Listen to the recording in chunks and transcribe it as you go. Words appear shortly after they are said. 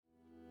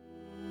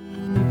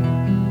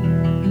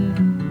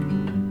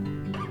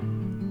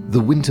The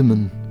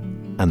Winterman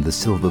and the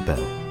Silver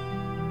Bell,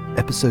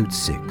 Episode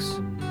 6.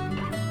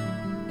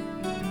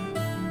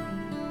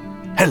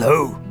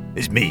 Hello,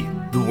 it's me,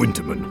 the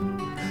Winterman.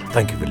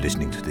 Thank you for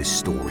listening to this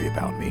story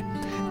about me.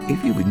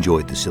 If you've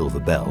enjoyed the Silver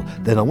Bell,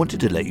 then I wanted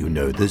to let you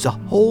know there's a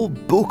whole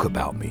book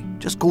about me,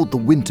 just called The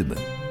Winterman.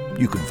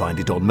 You can find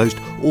it on most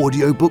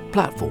audiobook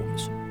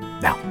platforms.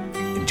 Now,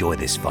 enjoy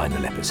this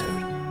final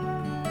episode.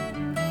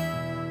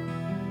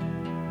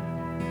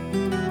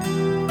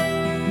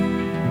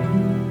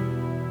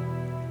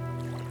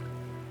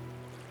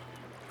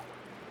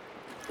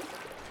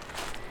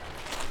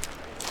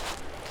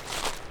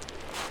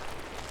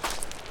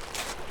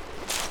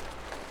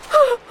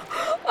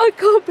 I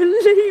can't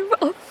believe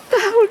I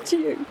found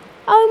you.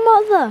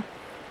 Oh, Mother,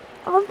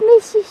 I've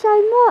missed you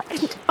so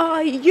much.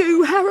 And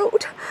you,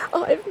 Harold.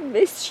 I've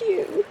missed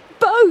you.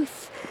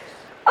 Both.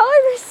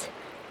 Iris,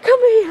 come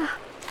here.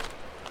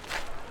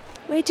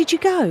 Where did you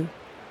go?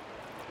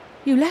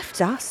 You left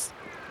us.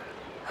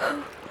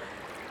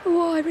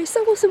 Oh, Iris,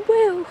 I wasn't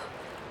well.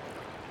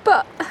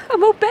 But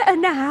I'm all better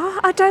now.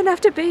 I don't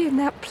have to be in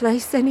that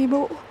place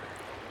anymore.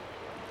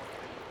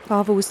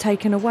 Father was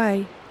taken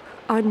away.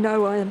 I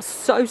know I am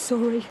so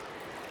sorry.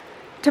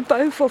 To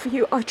both of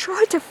you, I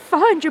tried to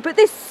find you, but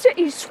this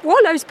city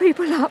swallows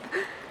people up.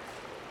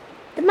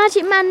 The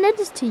magic man led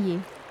us to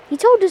you. He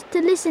told us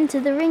to listen to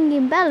the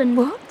ringing bell and...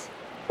 What?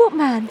 What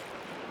man?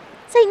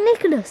 St.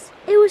 Nicholas.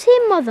 It was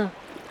him, Mother.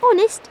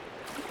 Honest.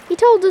 He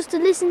told us to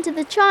listen to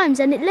the chimes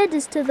and it led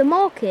us to the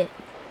market.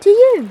 To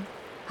you.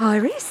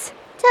 Iris?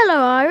 Tell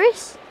her,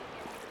 Iris.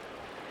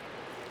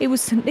 It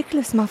was St.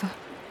 Nicholas, Mother.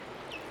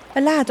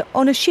 A lad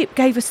on a ship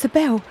gave us the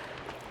bell,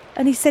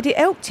 and he said it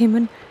helped him,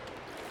 and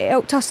it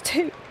helped us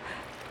too.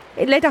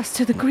 It led us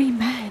to the Green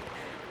Man,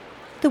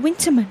 the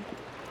Winterman,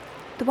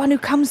 the one who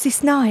comes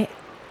this night.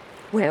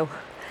 Well,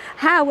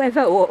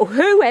 however or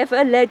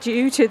whoever led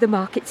you to the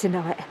market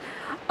tonight,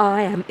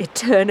 I am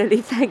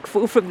eternally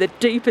thankful from the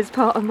deepest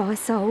part of my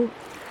soul.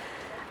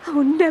 I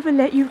will never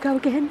let you go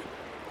again.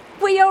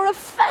 We are a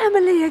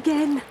family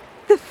again,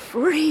 the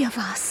three of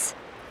us.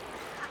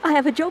 I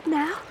have a job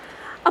now.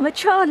 I'm a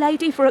char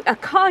lady for a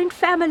kind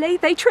family.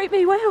 They treat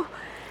me well.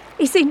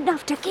 It's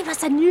enough to give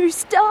us a new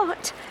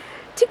start,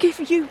 to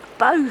give you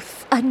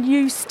both a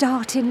new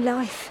start in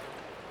life.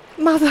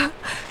 Mother,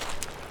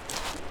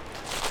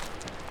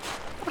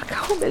 I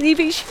can't believe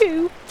it's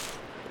you.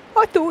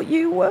 I thought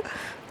you were...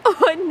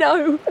 I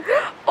know.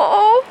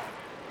 Oh,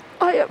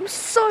 I am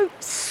so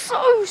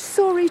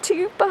sorry to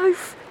you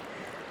both.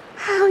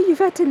 How you've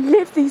had to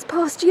live these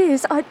past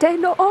years, I dare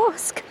not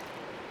ask.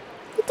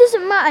 It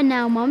doesn't matter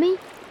now, Mummy.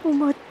 Oh,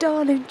 my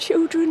darling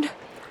children.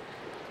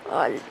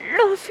 I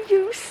love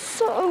you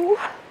so.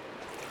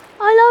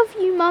 I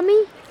love you,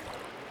 Mummy.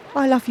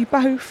 I love you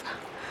both.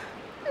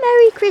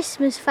 Merry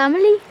Christmas,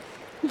 family.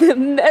 The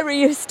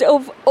merriest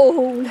of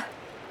all.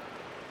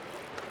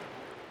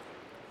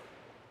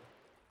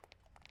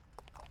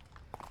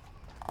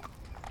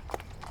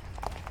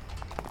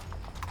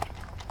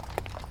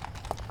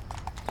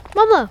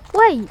 Mother,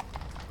 wait.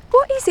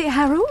 What is it,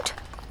 Harold?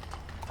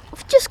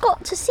 I've just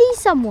got to see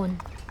someone.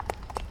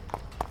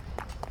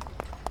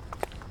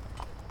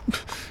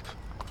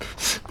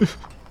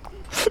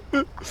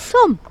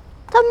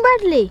 Tom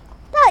Bradley,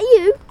 that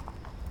you?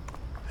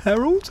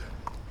 Harold?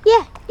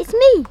 Yeah, it's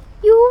me.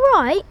 You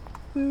all right?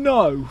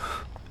 No.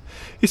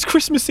 It's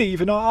Christmas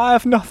Eve and I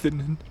have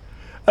nothing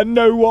and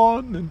no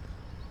one and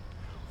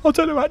I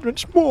don't know how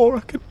much more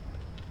I can...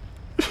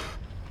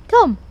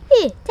 Tom,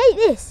 here, take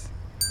this.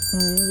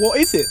 What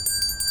is it?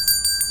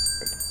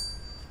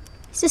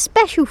 It's a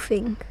special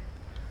thing.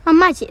 A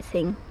magic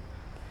thing.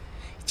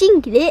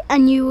 Jingle it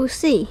and you will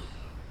see.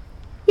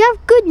 You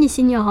have goodness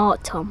in your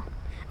heart, Tom,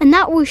 and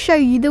that will show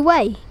you the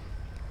way.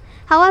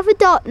 However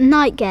dark the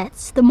night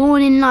gets, the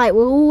morning light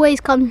will always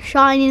come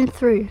shining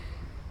through.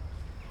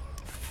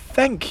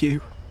 Thank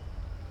you.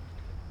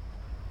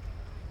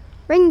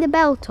 Ring the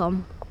bell,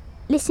 Tom.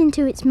 Listen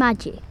to its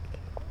magic.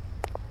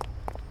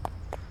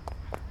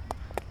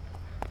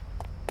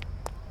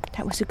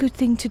 That was a good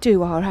thing to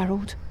do, our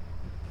Harold.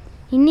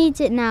 He needs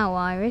it now,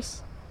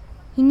 Iris.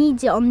 He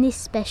needs it on this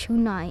special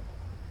night.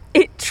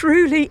 It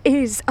truly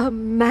is a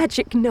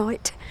magic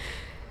night.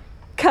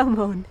 Come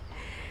on.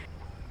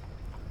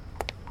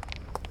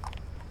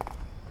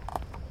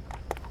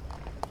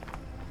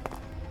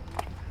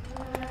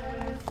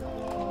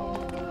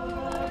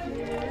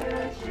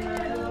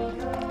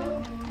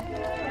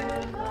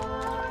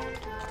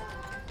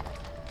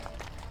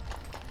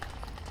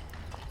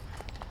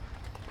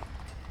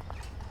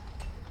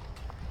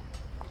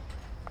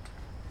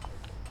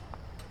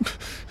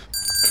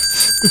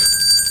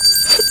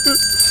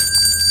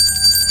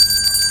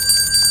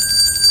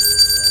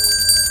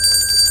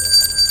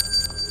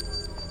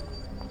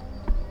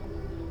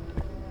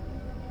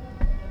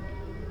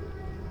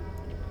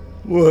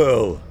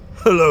 Well,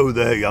 hello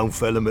there, young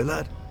fella, my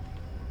lad.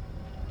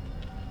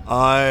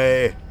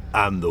 I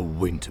am the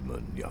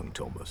Winterman, young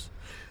Thomas,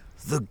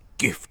 the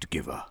gift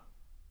giver.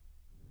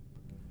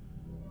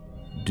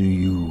 Do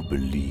you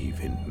believe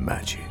in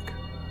magic?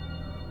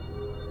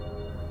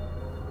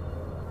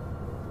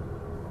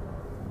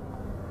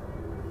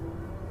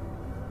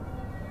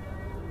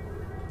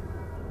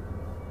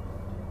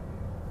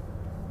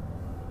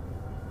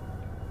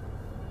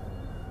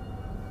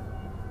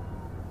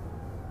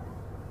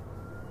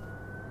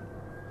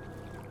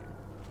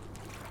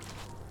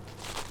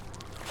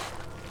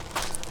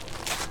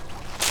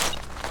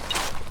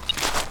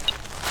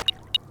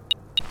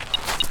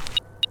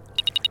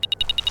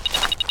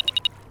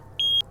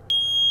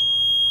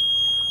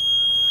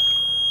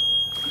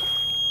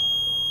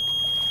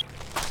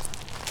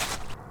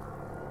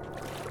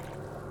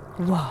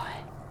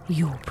 Why,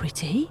 you're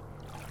pretty.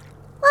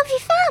 What have you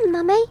found,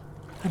 Mummy?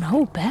 An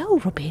old bell,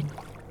 Robin.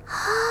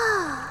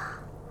 Ah.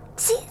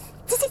 Does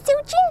it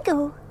still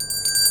jingle?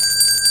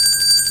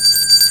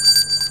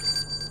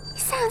 It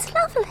sounds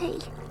lovely.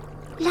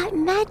 Like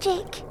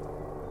magic.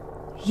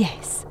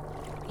 Yes,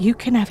 you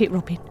can have it,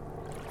 Robin,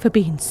 for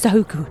being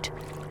so good.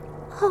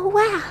 Oh,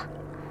 wow.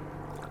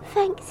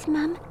 Thanks,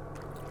 Mum.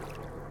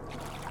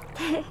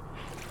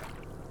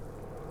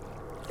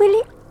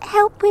 Will it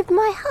help with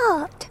my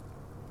heart?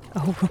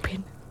 Oh,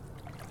 Robin.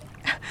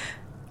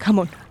 Come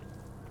on,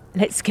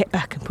 let's get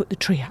back and put the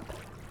tree up.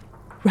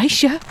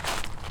 Racia.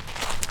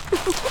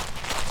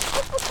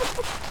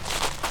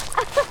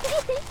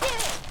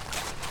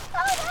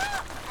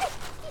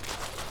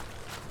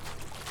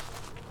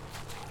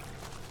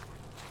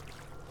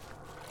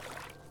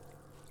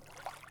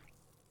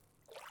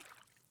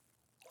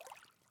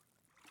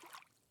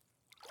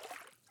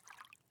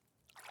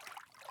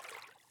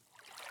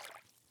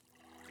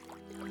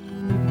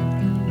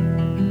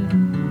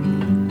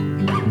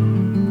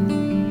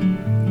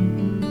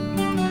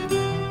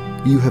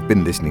 You have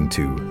been listening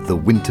to The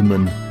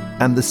Winterman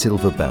and the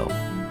Silver Bell,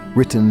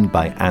 written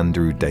by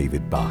Andrew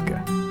David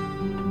Barker.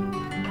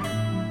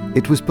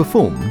 It was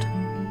performed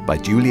by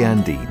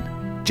Julianne Dean,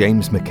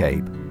 James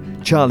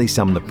McCabe, Charlie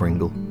Sumner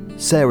Pringle,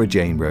 Sarah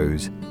Jane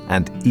Rose,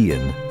 and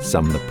Ian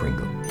Sumner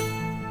Pringle.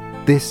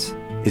 This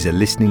is a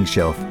Listening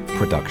Shelf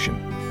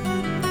production.